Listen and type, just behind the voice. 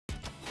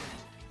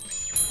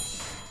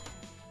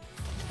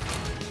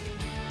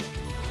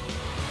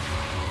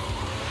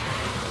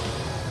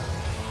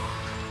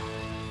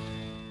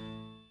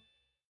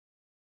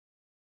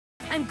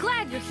I'm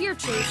glad you're here,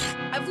 Chase.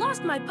 I've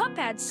lost my pup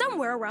pad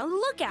somewhere around the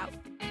lookout.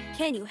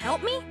 Can you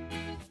help me?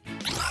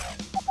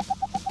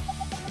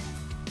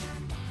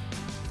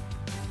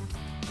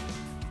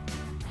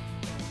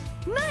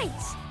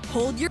 Nice!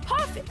 Hold your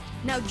perfect.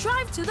 Now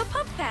drive to the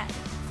pup pad.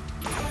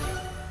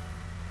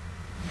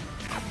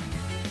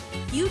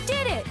 You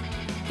did it!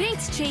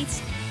 Thanks, Chase.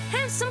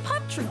 Have some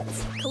pup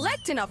treats.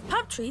 Collect enough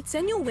pup treats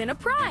and you'll win a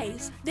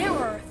prize. There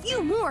are a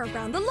few more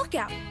around the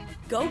lookout.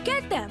 Go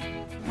get them.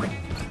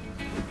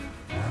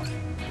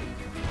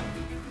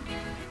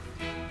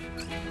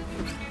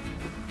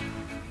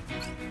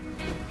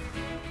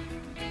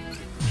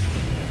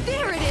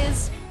 There it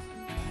is!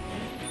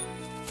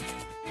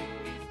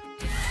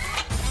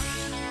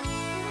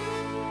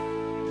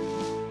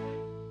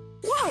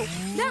 Whoa,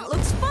 that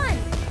looks fun!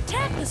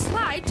 Tap the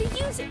slide to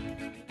use it.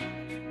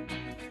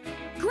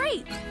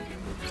 Great!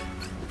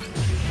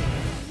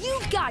 You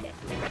got it!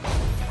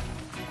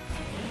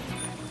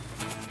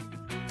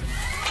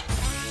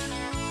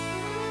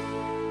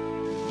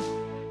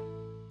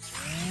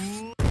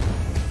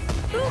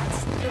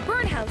 Oops! The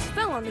birdhouse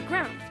fell on the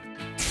ground.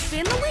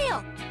 Spin the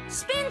wheel!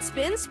 Spin,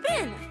 spin,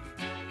 spin!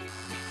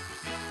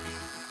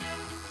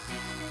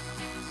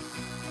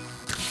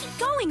 Keep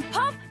going,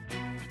 pup!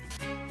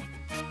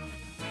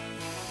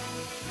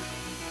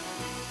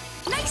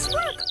 Nice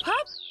work,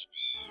 pup!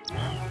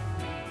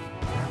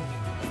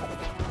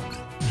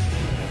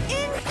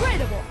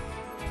 Incredible!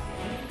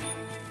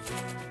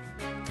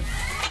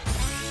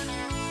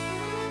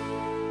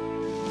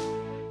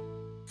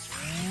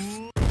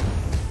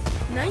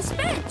 Nice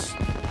bench!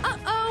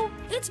 Uh-oh,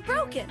 it's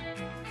broken.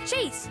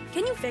 Chase,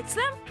 can you fix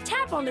them?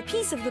 Tap on the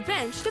piece of the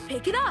bench to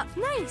pick it up.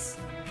 Nice!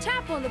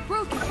 Tap on the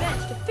broken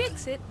bench to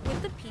fix it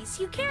with the piece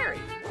you carry.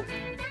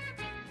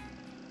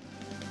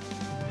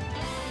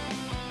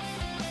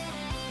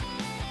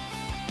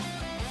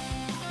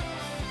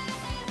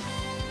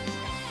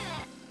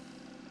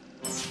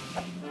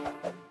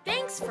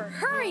 Thanks for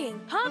hurrying,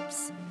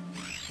 pups!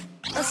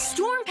 A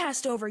storm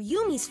passed over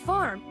Yumi's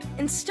farm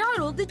and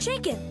startled the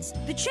chickens.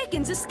 The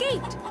chickens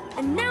escaped,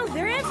 and now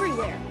they're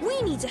everywhere.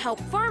 We need to help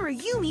Farmer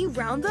Yumi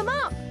round them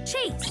up.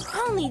 Chase,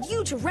 I'll need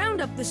you to round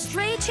up the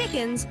stray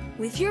chickens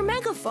with your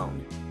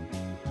megaphone.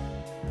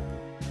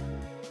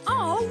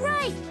 All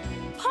right!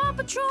 Paw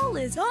Patrol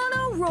is on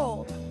a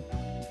roll.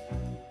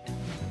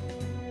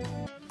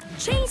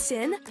 Chase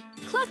in,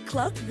 Cluck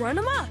Cluck, run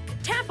amok.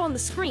 Tap on the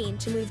screen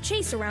to move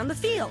Chase around the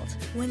field.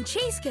 When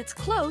Chase gets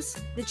close,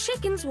 the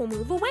chickens will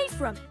move away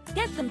from it.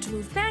 Get them to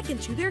move back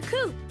into their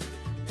coop.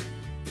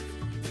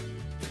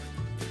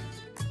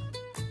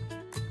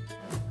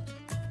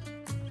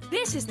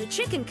 This is the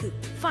chicken coop.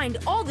 Find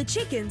all the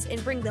chickens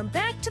and bring them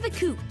back to the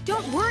coop.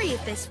 Don't worry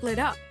if they split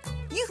up.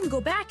 You can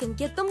go back and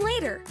get them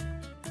later.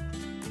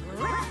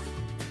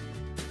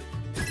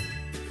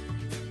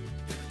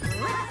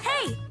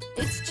 Hey,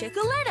 it's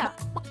Chickaletta.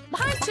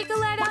 Hi,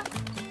 Chickaletta.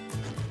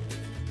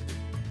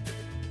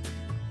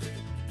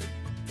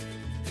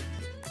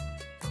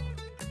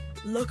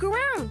 Look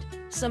around.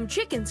 Some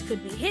chickens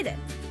could be hidden.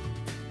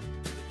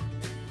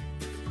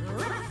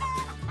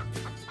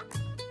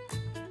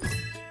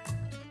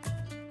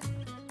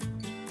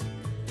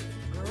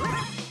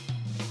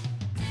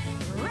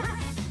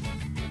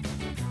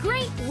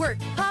 Great work,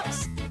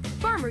 pups.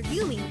 Farmer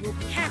Yumi will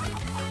be happy.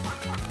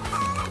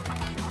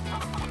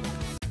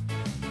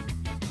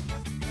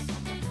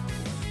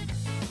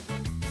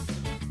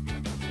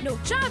 No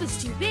job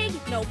is too big,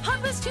 no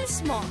pup is too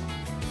small.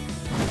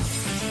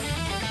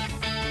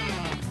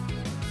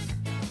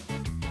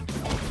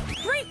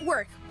 Great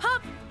work,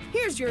 pup!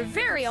 Here's your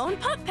very own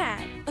pup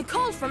pad. A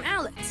call from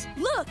Alex.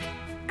 Look,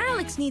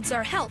 Alex needs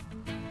our help.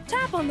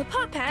 Tap on the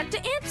pup pad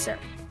to answer.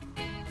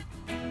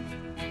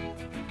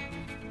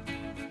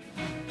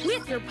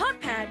 With your pup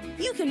pad,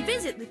 you can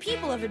visit the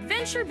people of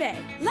Adventure Bay.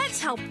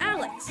 Let's help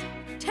Alex.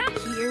 Tap,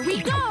 here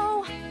we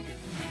go!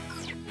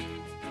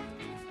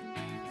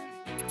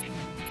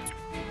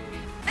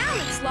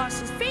 Alex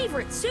lost his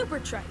favorite super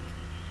trike.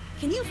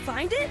 Can you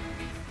find it?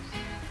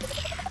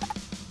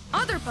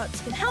 Other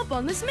pups can help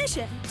on this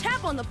mission.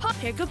 Tap on the pup,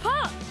 pick a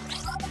pup.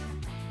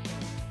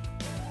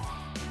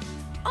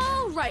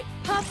 All right,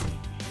 pup.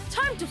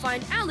 Time to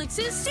find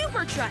Alex's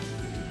super trike.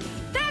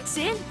 That's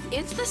it.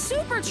 It's the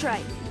super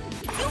trike.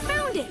 You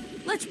found it.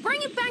 Let's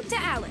bring it back to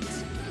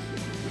Alex.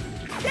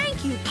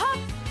 Thank you, pup.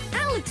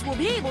 Alex will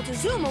be able to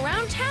zoom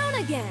around town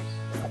again.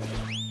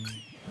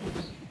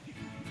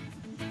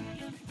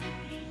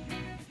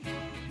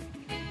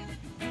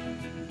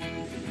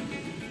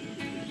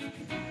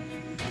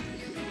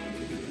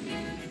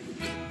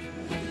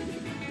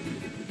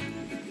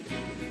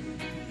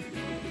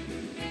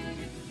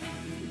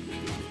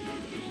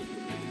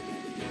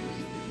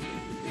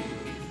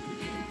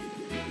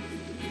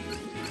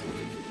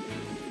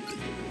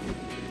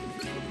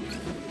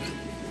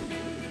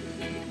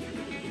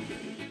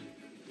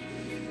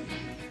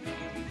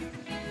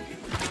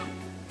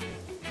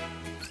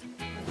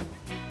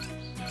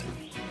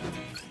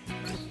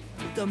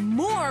 The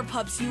more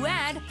pups you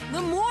add,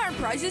 the more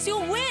prizes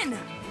you'll win!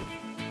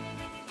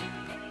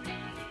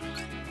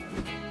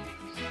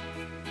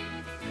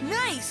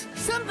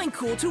 something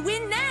cool to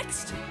win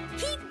next!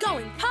 Keep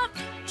going, Pup!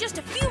 Just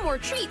a few more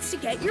treats to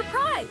get your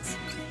prize!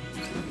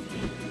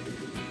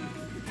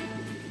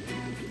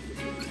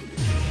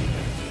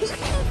 You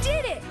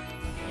did it!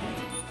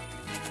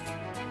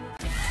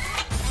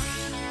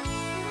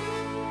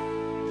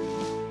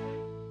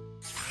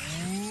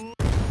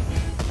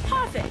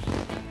 Perfect!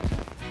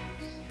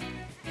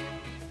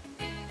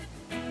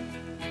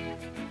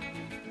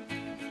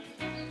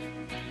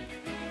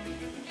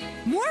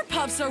 More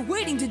pups are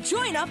waiting to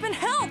join up and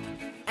help!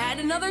 Add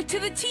another to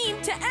the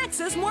team to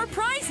access more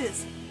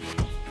prizes!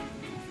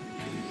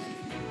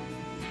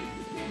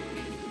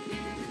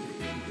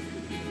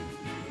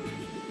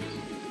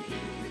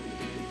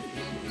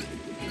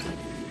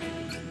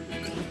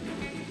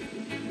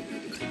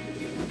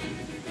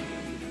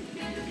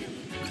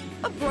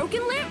 A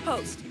broken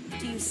lamppost.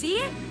 Do you see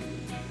it?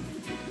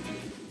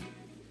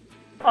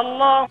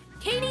 Allah.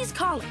 Katie's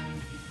calling.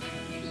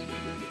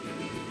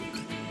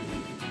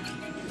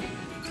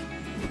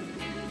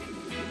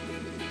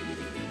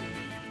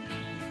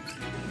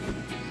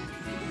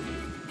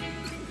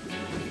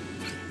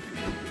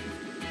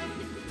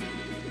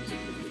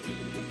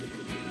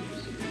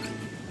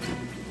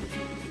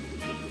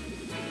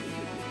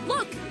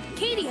 Look,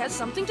 Katie has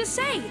something to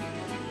say.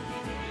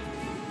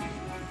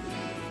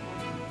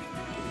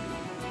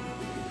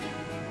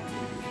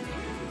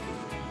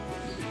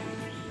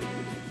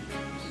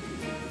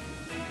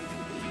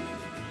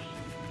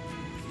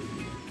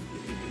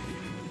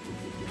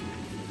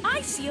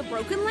 I see a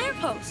broken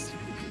lamppost.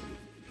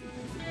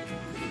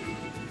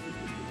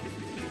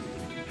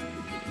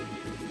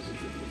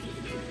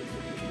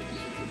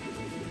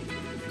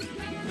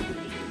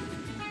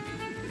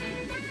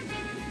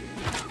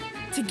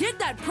 To get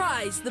that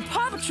prize, the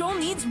Paw Patrol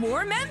needs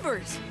more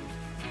members!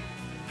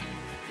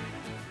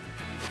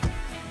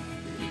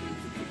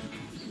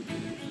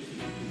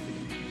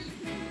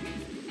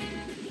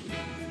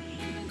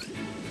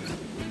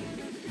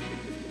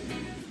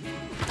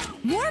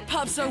 More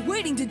pups are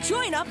waiting to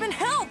join up and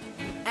help!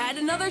 Add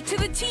another to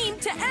the team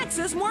to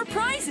access more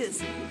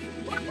prizes!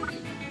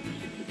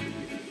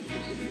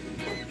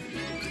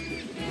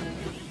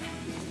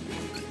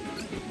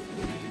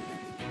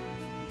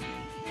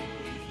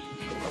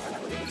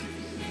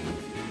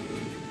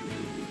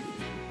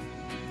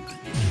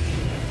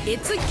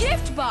 It's a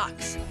gift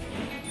box!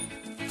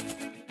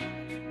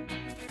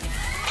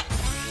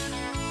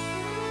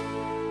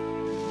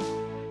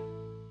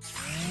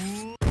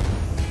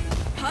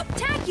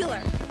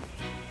 Puptacular!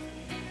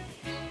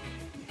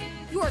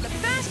 You're the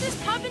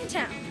fastest pup in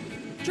town.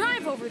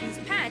 Drive over these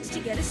pads to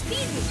get a speed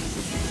boost.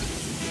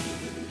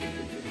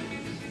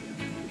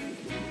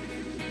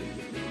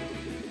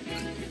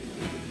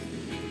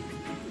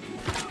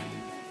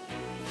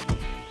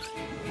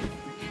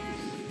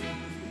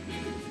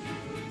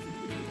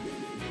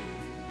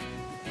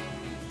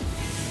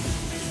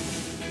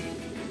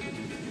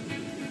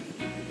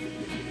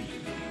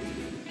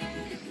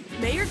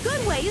 Mayor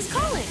Goodway is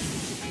calling.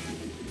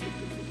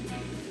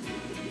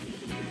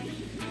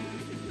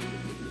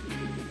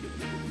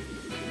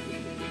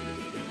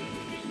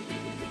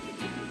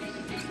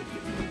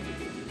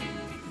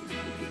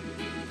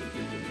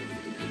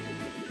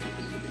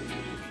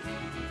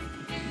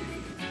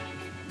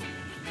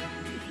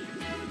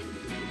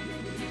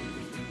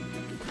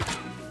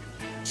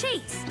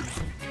 Chase.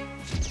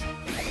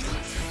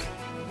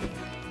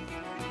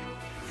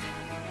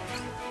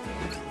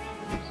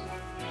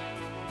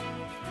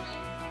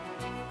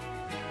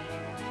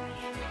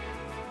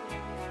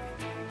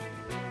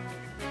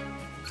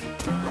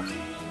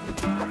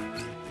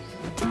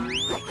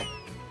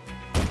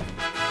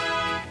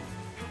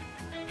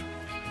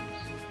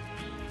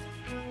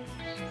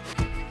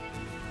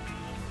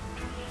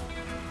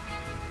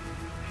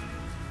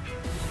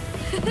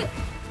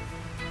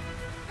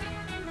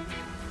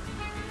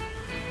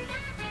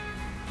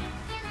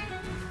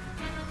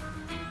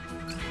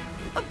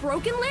 A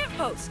broken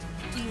lamppost.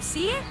 Do you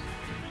see it?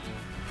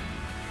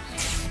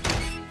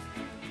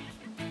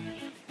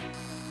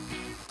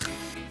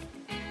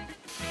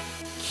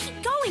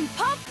 Keep going,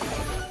 Pup!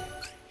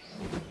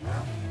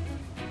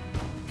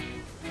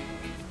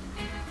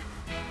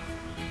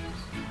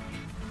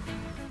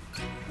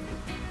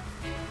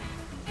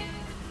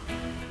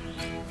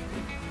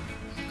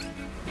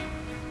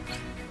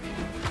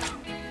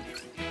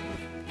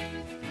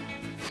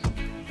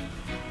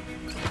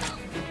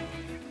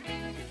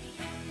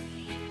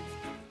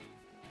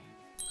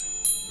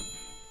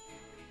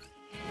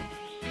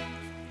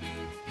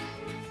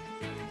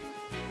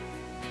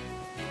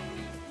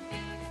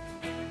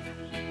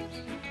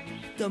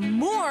 The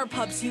more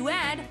pups you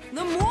add,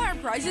 the more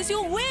prizes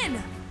you'll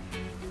win!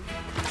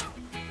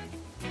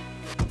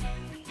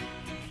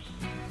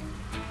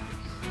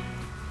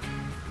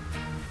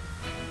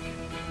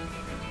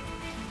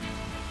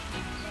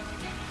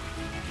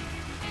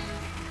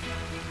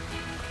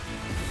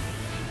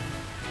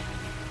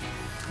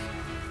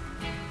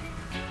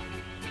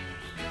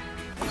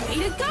 Way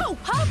to go,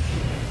 Pup!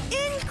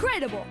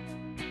 Incredible!